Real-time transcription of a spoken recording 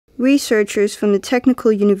Researchers from the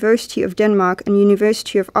Technical University of Denmark and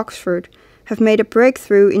University of Oxford have made a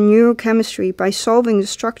breakthrough in neurochemistry by solving the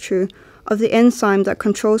structure of the enzyme that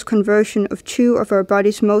controls conversion of two of our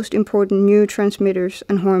body's most important neurotransmitters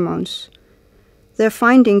and hormones. Their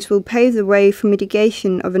findings will pave the way for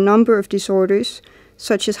mitigation of a number of disorders,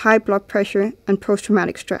 such as high blood pressure and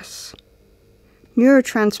post-traumatic stress.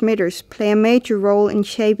 Neurotransmitters play a major role in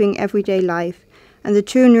shaping everyday life, and the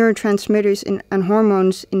two neurotransmitters and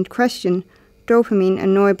hormones in question, dopamine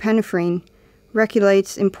and norepinephrine,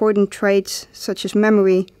 regulates important traits such as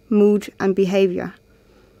memory, mood, and behavior.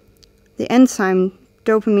 The enzyme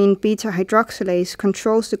dopamine beta-hydroxylase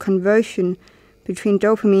controls the conversion between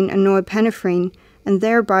dopamine and norepinephrine, and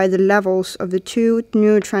thereby the levels of the two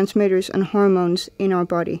neurotransmitters and hormones in our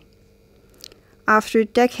body. After a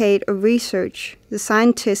decade of research, the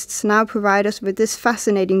scientists now provide us with this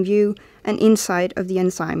fascinating view and insight of the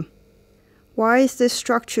enzyme. Why is this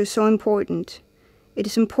structure so important? It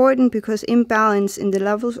is important because imbalance in the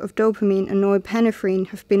levels of dopamine and norepinephrine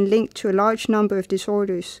have been linked to a large number of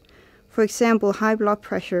disorders, for example, high blood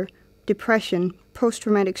pressure, depression,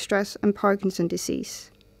 post-traumatic stress, and Parkinson's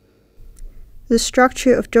disease. The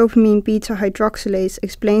structure of dopamine beta-hydroxylase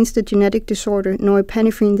explains the genetic disorder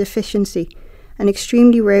norepinephrine deficiency, an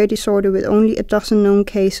extremely rare disorder with only a dozen known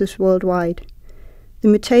cases worldwide. The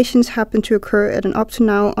mutations happen to occur at an up to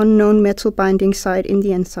now unknown metal binding site in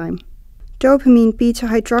the enzyme. Dopamine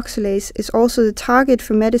beta-hydroxylase is also the target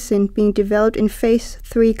for medicine being developed in phase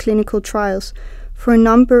 3 clinical trials for a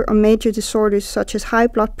number of major disorders such as high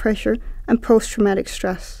blood pressure and post-traumatic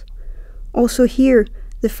stress. Also here,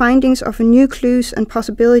 the findings offer new clues and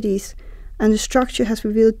possibilities, and the structure has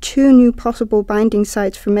revealed 2 new possible binding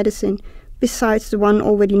sites for medicine, besides the one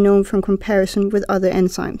already known from comparison with other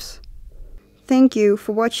enzymes. Thank you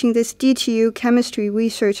for watching this DTU Chemistry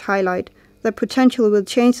research highlight that potentially will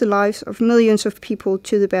change the lives of millions of people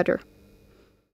to the better.